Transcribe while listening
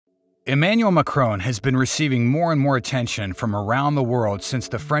Emmanuel Macron has been receiving more and more attention from around the world since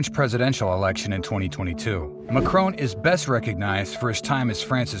the French presidential election in 2022. Macron is best recognized for his time as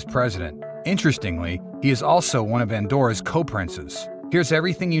France's president. Interestingly, he is also one of Andorra's co-princes. Here's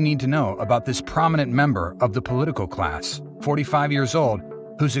everything you need to know about this prominent member of the political class, 45 years old,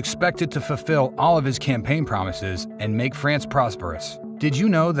 who's expected to fulfill all of his campaign promises and make France prosperous. Did you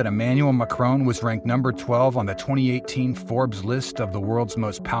know that Emmanuel Macron was ranked number 12 on the 2018 Forbes list of the world's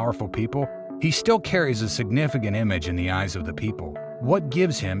most powerful people? He still carries a significant image in the eyes of the people. What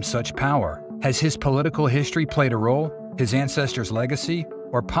gives him such power? Has his political history played a role, his ancestors' legacy,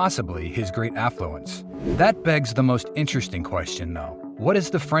 or possibly his great affluence? That begs the most interesting question, though. What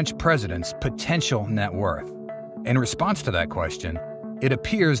is the French president's potential net worth? In response to that question, it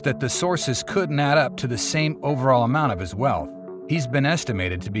appears that the sources couldn't add up to the same overall amount of his wealth. He's been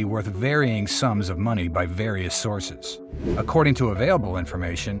estimated to be worth varying sums of money by various sources. According to available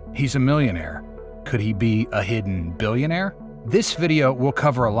information, he's a millionaire. Could he be a hidden billionaire? This video will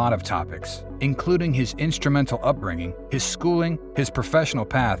cover a lot of topics, including his instrumental upbringing, his schooling, his professional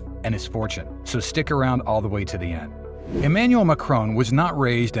path, and his fortune. So stick around all the way to the end. Emmanuel Macron was not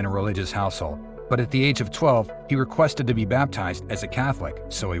raised in a religious household, but at the age of 12, he requested to be baptized as a Catholic,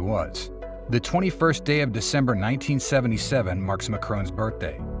 so he was. The 21st day of December 1977 marks Macron's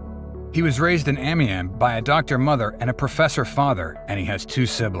birthday. He was raised in Amiens by a doctor mother and a professor father, and he has 2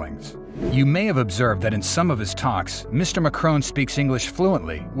 siblings. You may have observed that in some of his talks, Mr. Macron speaks English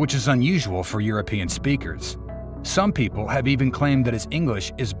fluently, which is unusual for European speakers. Some people have even claimed that his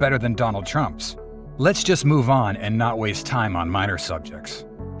English is better than Donald Trump's. Let's just move on and not waste time on minor subjects.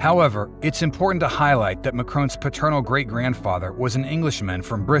 However, it's important to highlight that Macron's paternal great-grandfather was an Englishman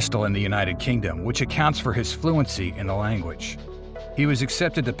from Bristol in the United Kingdom, which accounts for his fluency in the language. He was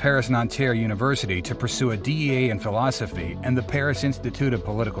accepted to Paris-Nanterre University to pursue a DEA in philosophy, and the Paris Institute of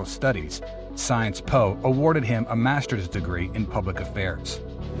Political Studies, Sciences Po, awarded him a master's degree in public affairs.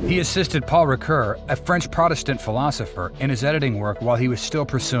 He assisted Paul Ricoeur, a French Protestant philosopher, in his editing work while he was still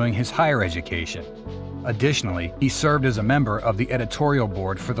pursuing his higher education. Additionally, he served as a member of the editorial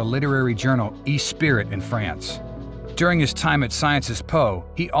board for the literary journal Esprit in France. During his time at Sciences Po,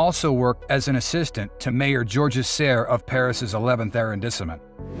 he also worked as an assistant to Mayor Georges Serre of Paris's 11th arrondissement.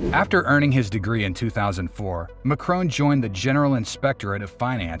 After earning his degree in 2004, Macron joined the General Inspectorate of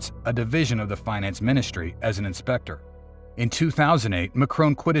Finance, a division of the Finance Ministry, as an inspector. In 2008,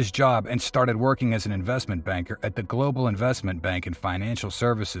 Macron quit his job and started working as an investment banker at the global investment bank and financial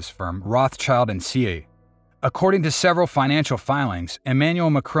services firm Rothschild & Co. According to several financial filings, Emmanuel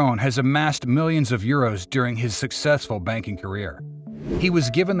Macron has amassed millions of euros during his successful banking career. He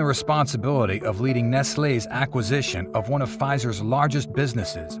was given the responsibility of leading Nestlé's acquisition of one of Pfizer's largest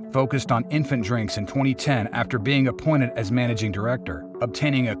businesses, focused on infant drinks, in 2010 after being appointed as managing director.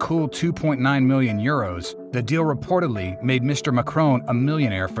 Obtaining a cool 2.9 million euros, the deal reportedly made Mr. Macron a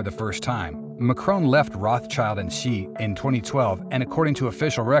millionaire for the first time. Macron left Rothschild & Co. in 2012, and according to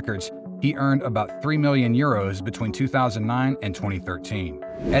official records, he earned about 3 million euros between 2009 and 2013.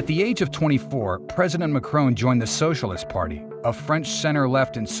 At the age of 24, President Macron joined the Socialist Party, a French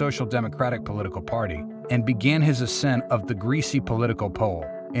center-left and social democratic political party, and began his ascent of the greasy political pole.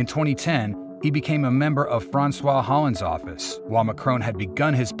 In 2010, he became a member of François Hollande's office. While Macron had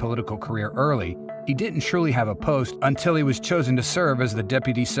begun his political career early, he didn't truly have a post until he was chosen to serve as the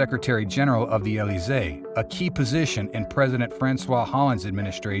Deputy Secretary General of the Élysée, a key position in President François Hollande's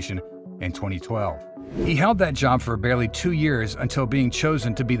administration in 2012. He held that job for barely 2 years until being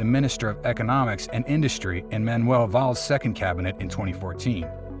chosen to be the Minister of Economics and Industry in Manuel Valles's second cabinet in 2014.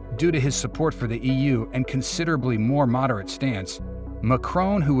 Due to his support for the EU and considerably more moderate stance,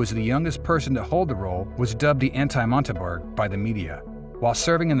 Macron, who was the youngest person to hold the role, was dubbed the anti-Montebourg by the media. While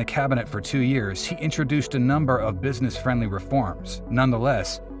serving in the cabinet for 2 years, he introduced a number of business-friendly reforms.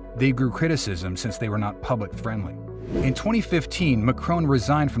 Nonetheless, they grew criticism since they were not public-friendly. In 2015, Macron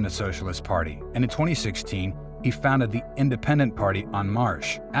resigned from the Socialist Party, and in 2016, he founded the Independent Party En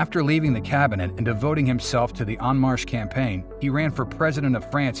Marche. After leaving the cabinet and devoting himself to the En Marche campaign, he ran for president of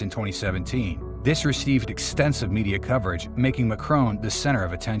France in 2017. This received extensive media coverage, making Macron the center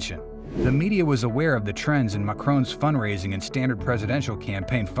of attention. The media was aware of the trends in Macron's fundraising and standard presidential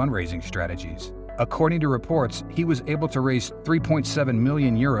campaign fundraising strategies. According to reports, he was able to raise 3.7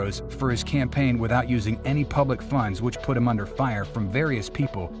 million euros for his campaign without using any public funds, which put him under fire from various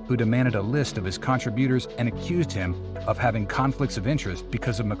people who demanded a list of his contributors and accused him of having conflicts of interest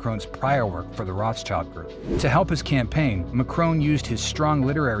because of Macron's prior work for the Rothschild Group. To help his campaign, Macron used his strong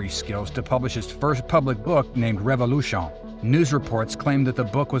literary skills to publish his first public book named Reelection. News reports claimed that the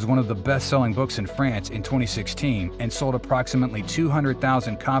book was one of the best-selling books in France in 2016 and sold approximately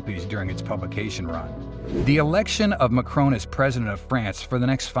 200,000 copies during its publication run. The election of Macron as president of France for the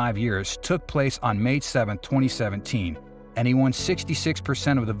next 5 years took place on May 7, 2017, and he won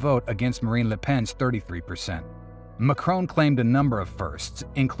 66% of the vote against Marine Le Pen's 33%. Macron claimed a number of firsts,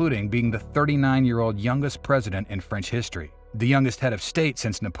 including being the 39-year-old youngest president in French history, the youngest head of state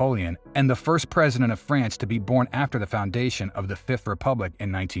since Napoleon, and the first president of France to be born after the foundation of the Fifth Republic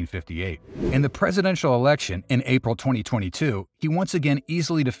in 1958. In the presidential election in April 2022, he once again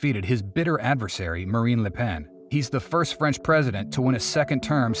easily defeated his bitter adversary, Marine Le Pen. He's the first French president to win a second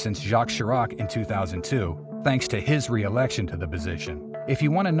term since Jacques Chirac in 2002, thanks to his re-election to the position. If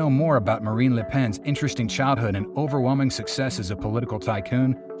you want to know more about Marine Le Pen's interesting childhood and overwhelming success as a political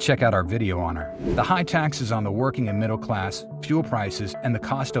tycoon, check out our video on her. The high taxes on the working and middle class, fuel prices, and the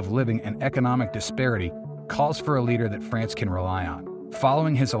cost of living and economic disparity calls for a leader that France can rely on.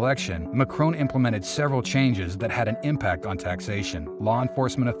 Following his election, Macron implemented several changes that had an impact on taxation, law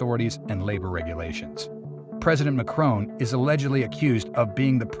enforcement authorities, and labor regulations. President Macron is allegedly accused of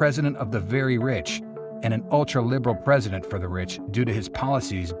being the president of the very rich and an ultra-liberal president for the rich due to his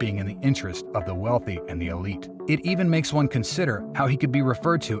policies being in the interest of the wealthy and the elite. It even makes one consider how he could be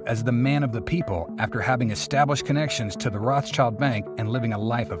referred to as the man of the people after having established connections to the Rothschild Bank and living a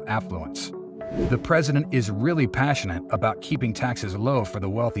life of affluence. The president is really passionate about keeping taxes low for the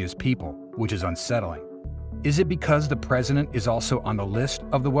wealthiest people, which is unsettling. Is it because the president is also on the list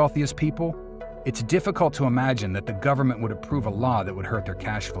of the wealthiest people? It's difficult to imagine that the government would approve a law that would hurt their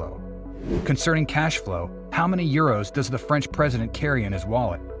cash flow. Concerning cash flow, how many euros does the French president carry in his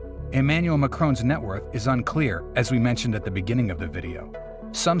wallet? Emmanuel Macron's net worth is unclear, as we mentioned at the beginning of the video.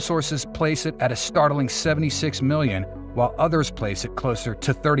 Some sources place it at a startling 76 million, while others place it closer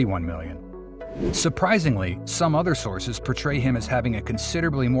to 31 million. Surprisingly, some other sources portray him as having a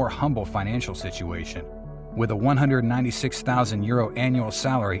considerably more humble financial situation, with a 196,000 euro annual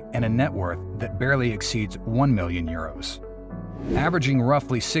salary and a net worth that barely exceeds 1 million euros. Averaging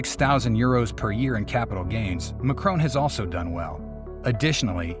roughly 6,000 euros per year in capital gains, Macron has also done well.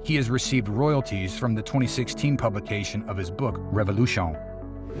 Additionally, he has received royalties from the 2016 publication of his book, Reelection.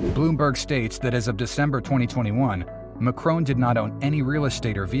 Bloomberg states that as of December 2021, Macron did not own any real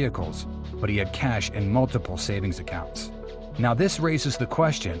estate or vehicles, but he had cash in multiple savings accounts. Now this raises the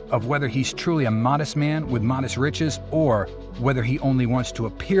question of whether he's truly a modest man with modest riches or whether he only wants to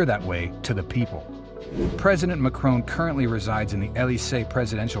appear that way to the people. President Macron currently resides in the Élysée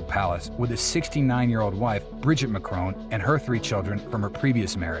presidential palace with his 69-year-old wife, Brigitte Macron, and her 3 children from her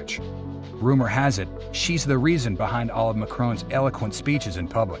previous marriage. Rumor has it, she's the reason behind all of Macron's eloquent speeches in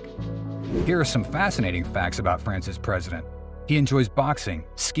public. Here are some fascinating facts about France's president. He enjoys boxing,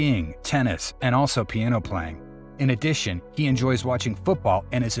 skiing, tennis, and also piano playing. In addition, he enjoys watching football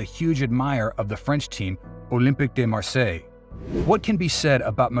and is a huge admirer of the French team Olympique de Marseille. What can be said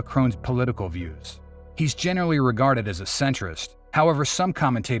about Macron's political views? He's generally regarded as a centrist. However, some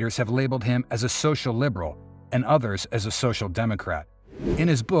commentators have labeled him as a social liberal and others as a social democrat. In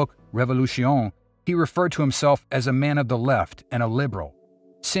his book, Reelection, he referred to himself as a man of the left and a liberal.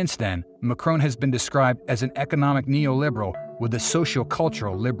 Since then, Macron has been described as an economic neoliberal with a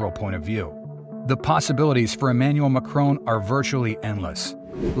socio-cultural liberal point of view. The possibilities for Emmanuel Macron are virtually endless.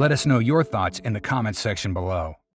 Let us know your thoughts in the comments section below.